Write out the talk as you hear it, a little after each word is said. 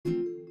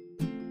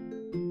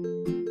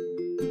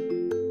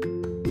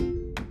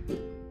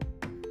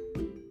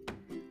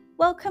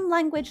Welcome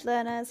language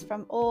learners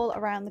from all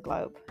around the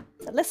globe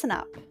to Listen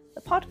Up,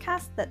 the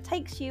podcast that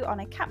takes you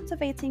on a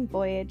captivating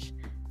voyage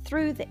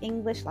through the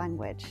English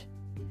language.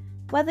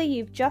 Whether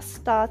you've just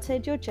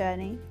started your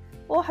journey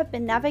or have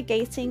been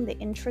navigating the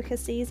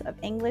intricacies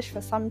of English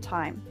for some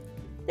time,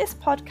 this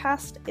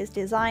podcast is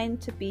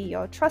designed to be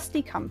your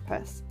trusty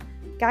compass,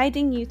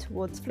 guiding you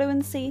towards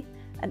fluency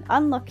and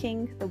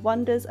unlocking the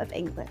wonders of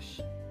English.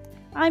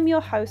 I'm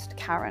your host,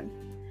 Karen,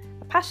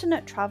 a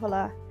passionate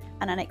traveller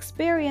and an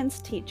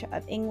experienced teacher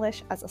of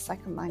English as a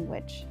second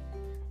language.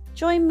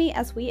 Join me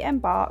as we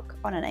embark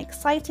on an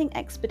exciting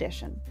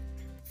expedition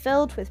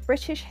filled with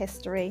British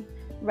history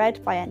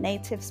read by a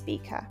native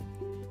speaker.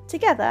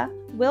 Together,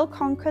 we'll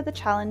conquer the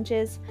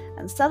challenges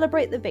and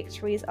celebrate the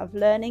victories of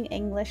learning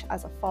English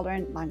as a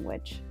foreign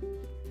language.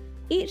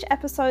 Each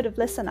episode of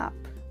Listen Up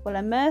will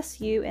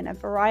immerse you in a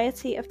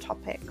variety of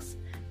topics,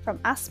 from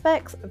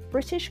aspects of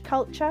British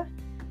culture,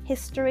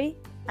 history,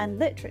 and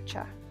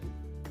literature.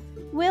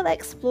 We'll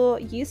explore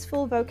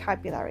useful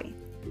vocabulary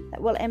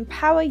that will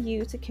empower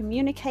you to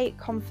communicate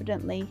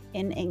confidently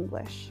in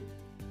English.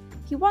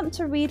 If you want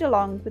to read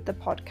along with the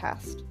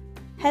podcast,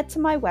 head to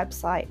my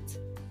website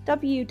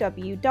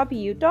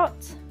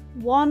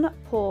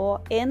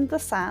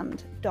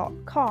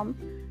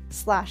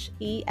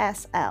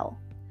www.onepawinthesand.com/ESL.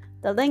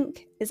 The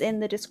link is in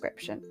the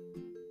description.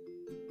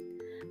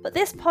 But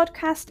this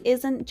podcast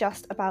isn't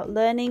just about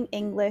learning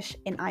English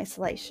in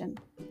isolation.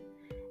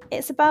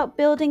 It's about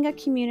building a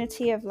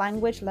community of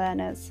language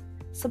learners,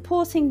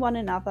 supporting one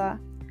another,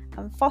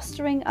 and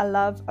fostering a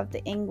love of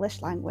the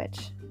English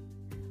language.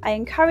 I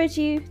encourage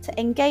you to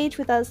engage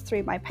with us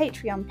through my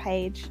Patreon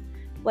page,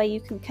 where you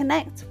can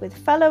connect with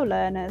fellow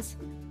learners,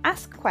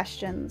 ask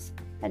questions,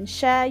 and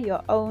share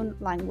your own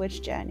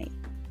language journey.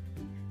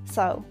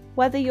 So,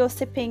 whether you're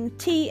sipping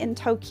tea in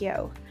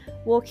Tokyo,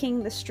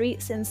 walking the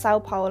streets in Sao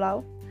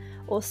Paulo,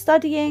 or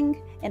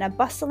studying in a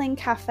bustling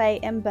cafe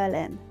in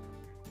Berlin,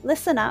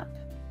 Listen Up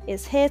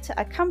is here to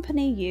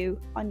accompany you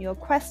on your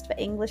quest for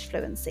English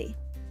fluency.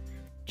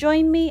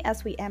 Join me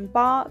as we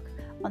embark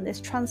on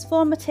this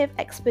transformative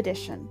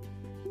expedition,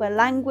 where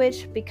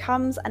language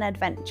becomes an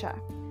adventure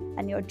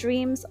and your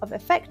dreams of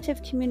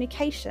effective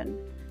communication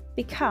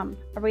become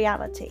a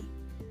reality.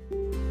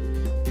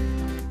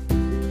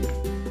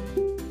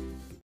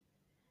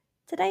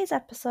 Today's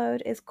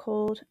episode is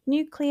called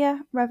Nuclear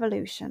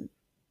Revolution.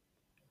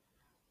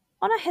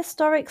 On a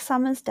historic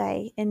summer's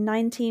day in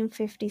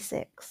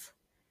 1956,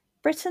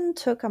 Britain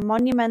took a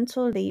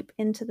monumental leap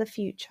into the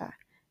future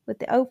with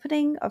the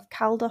opening of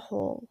Calder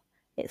Hall,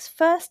 its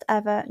first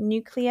ever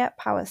nuclear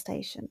power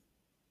station.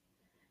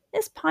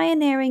 This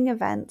pioneering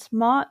event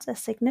marked a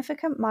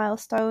significant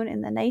milestone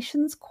in the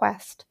nation's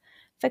quest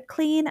for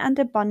clean and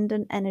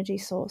abundant energy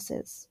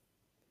sources.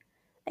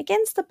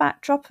 Against the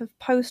backdrop of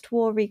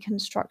post-war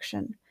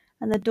reconstruction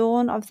and the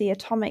dawn of the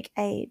atomic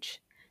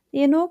age,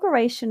 the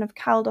inauguration of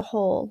Calder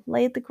Hall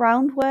laid the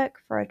groundwork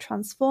for a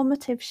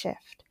transformative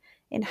shift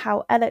in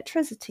how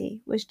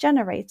electricity was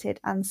generated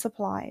and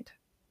supplied.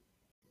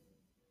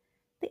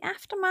 The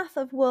aftermath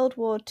of World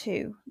War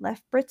II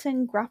left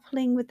Britain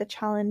grappling with the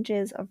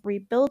challenges of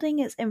rebuilding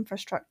its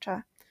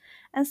infrastructure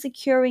and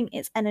securing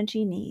its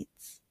energy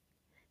needs.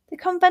 The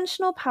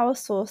conventional power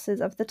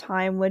sources of the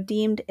time were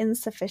deemed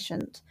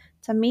insufficient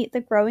to meet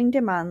the growing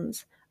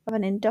demands of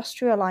an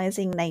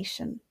industrializing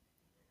nation.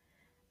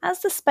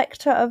 As the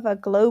spectre of a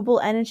global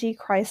energy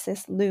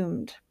crisis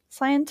loomed,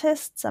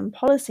 scientists and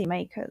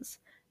policymakers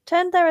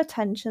turned their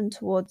attention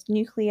towards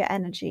nuclear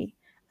energy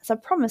as a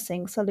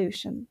promising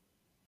solution.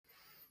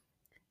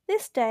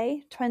 This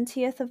day,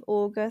 20th of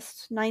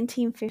August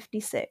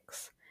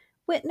 1956,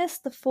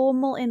 witnessed the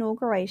formal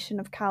inauguration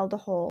of Calder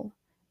Hall,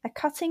 a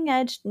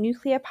cutting-edge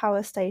nuclear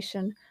power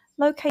station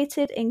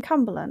located in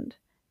Cumberland,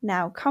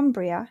 now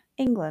Cumbria,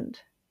 England.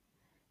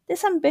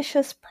 This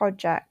ambitious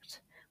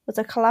project was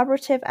a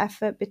collaborative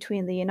effort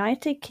between the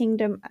United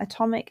Kingdom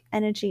Atomic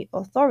Energy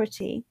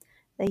Authority,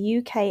 the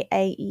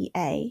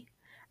UKAEA,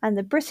 and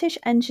the British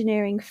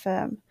engineering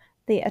firm,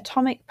 the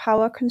Atomic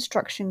Power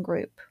Construction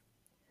Group.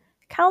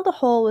 Calder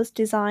Hall was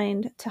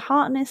designed to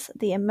harness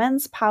the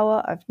immense power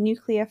of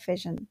nuclear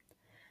fission,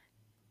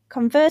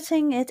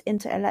 converting it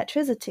into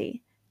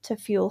electricity to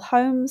fuel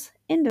homes,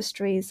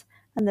 industries,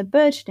 and the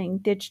burgeoning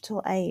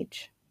digital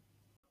age.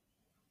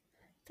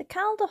 The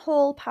Calder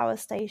Hall power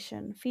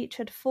station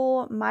featured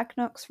 4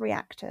 Magnox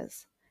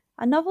reactors,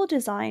 a novel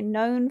design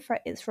known for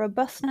its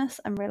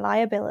robustness and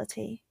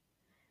reliability.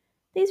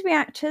 These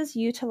reactors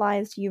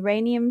utilized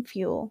uranium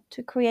fuel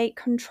to create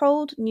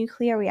controlled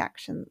nuclear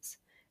reactions,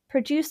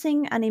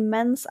 producing an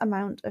immense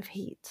amount of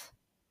heat.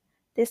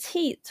 This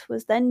heat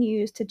was then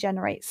used to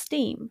generate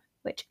steam,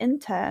 which in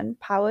turn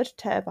powered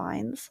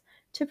turbines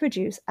to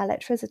produce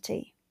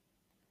electricity.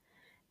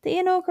 The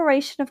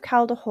inauguration of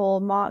Calder Hall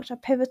marked a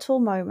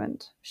pivotal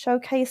moment,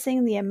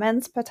 showcasing the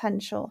immense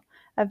potential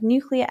of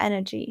nuclear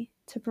energy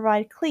to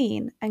provide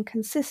clean and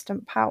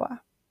consistent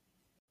power.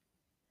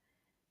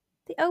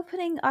 The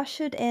opening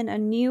ushered in a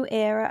new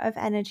era of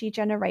energy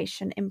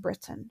generation in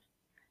Britain.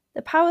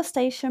 The power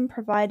station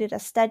provided a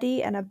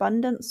steady and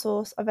abundant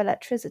source of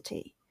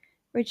electricity,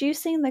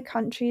 reducing the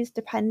country's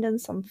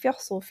dependence on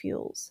fossil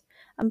fuels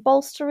and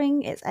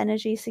bolstering its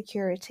energy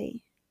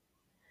security.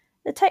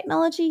 The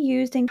technology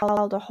used in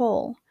Calder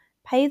Hall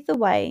paved the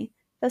way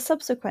for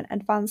subsequent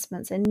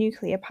advancements in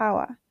nuclear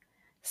power,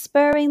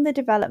 spurring the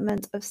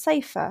development of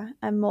safer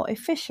and more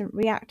efficient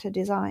reactor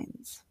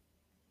designs.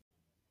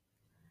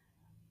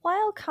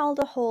 While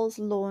Calder Hall's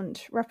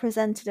launch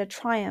represented a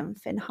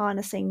triumph in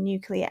harnessing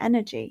nuclear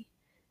energy,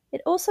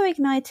 it also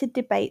ignited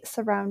debates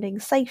surrounding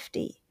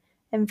safety,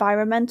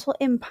 environmental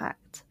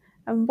impact,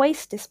 and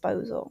waste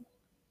disposal.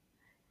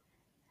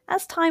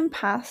 As time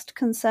passed,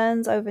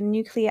 concerns over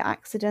nuclear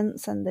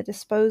accidents and the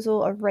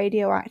disposal of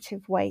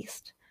radioactive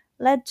waste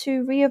led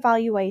to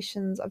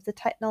re-evaluations of the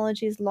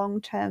technology's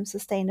long-term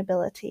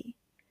sustainability.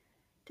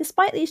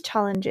 Despite these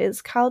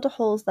challenges, Calder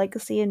Hall's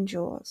legacy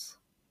endures.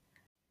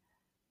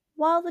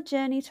 While the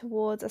journey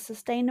towards a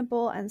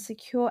sustainable and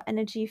secure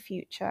energy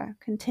future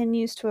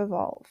continues to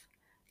evolve,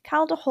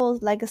 Calder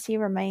Hall's legacy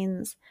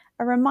remains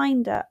a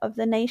reminder of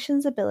the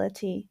nation's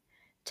ability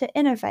to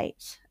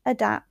innovate,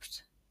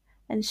 adapt,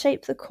 and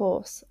shape the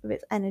course of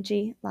its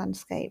energy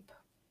landscape.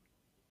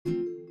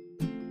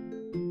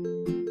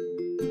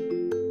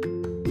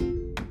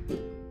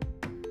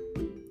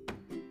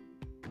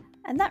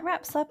 And that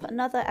wraps up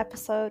another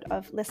episode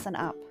of Listen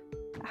Up.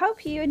 I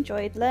hope you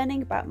enjoyed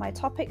learning about my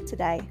topic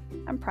today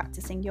and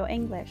practicing your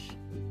English.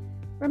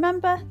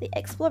 Remember, the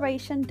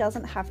exploration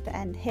doesn't have to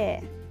end here.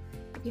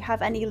 If you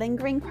have any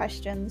lingering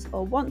questions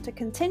or want to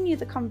continue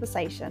the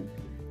conversation,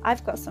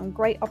 I've got some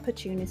great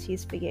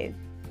opportunities for you.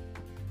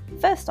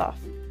 First off,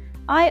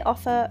 I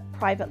offer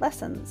private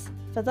lessons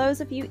for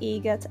those of you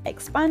eager to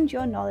expand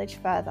your knowledge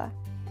further,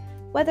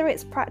 whether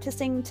it's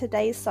practicing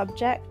today's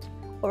subject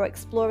or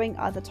exploring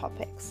other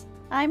topics.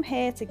 I'm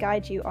here to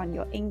guide you on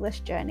your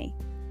English journey.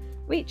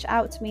 Reach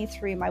out to me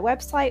through my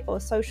website or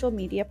social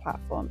media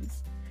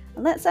platforms,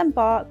 and let's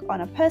embark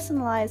on a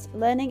personalised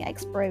learning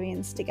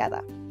experience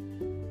together.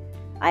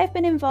 I have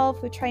been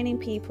involved with training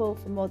people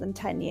for more than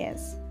 10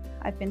 years.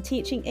 I've been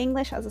teaching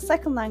English as a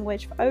second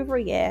language for over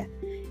a year,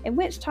 in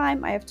which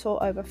time I have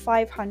taught over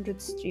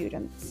 500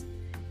 students,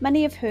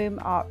 many of whom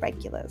are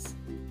regulars.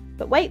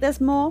 But wait,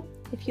 there's more!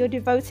 If you're a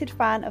devoted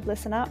fan of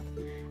Listen Up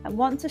and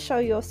want to show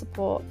your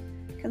support,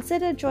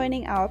 consider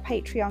joining our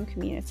Patreon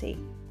community.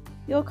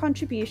 Your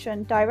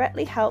contribution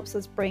directly helps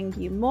us bring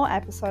you more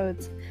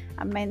episodes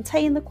and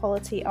maintain the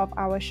quality of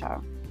our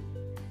show.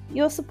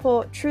 Your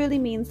support truly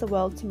means the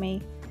world to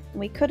me, and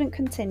we couldn't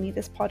continue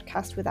this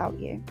podcast without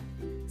you.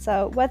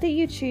 So whether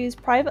you choose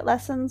private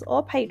lessons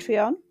or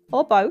Patreon,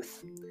 or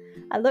both,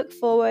 I look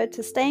forward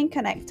to staying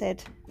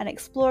connected and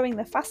exploring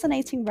the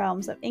fascinating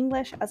realms of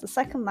English as a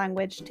second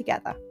language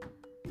together.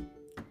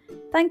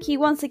 Thank you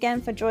once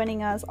again for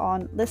joining us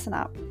on Listen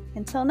Up.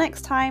 Until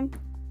next time,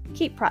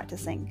 keep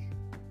practicing.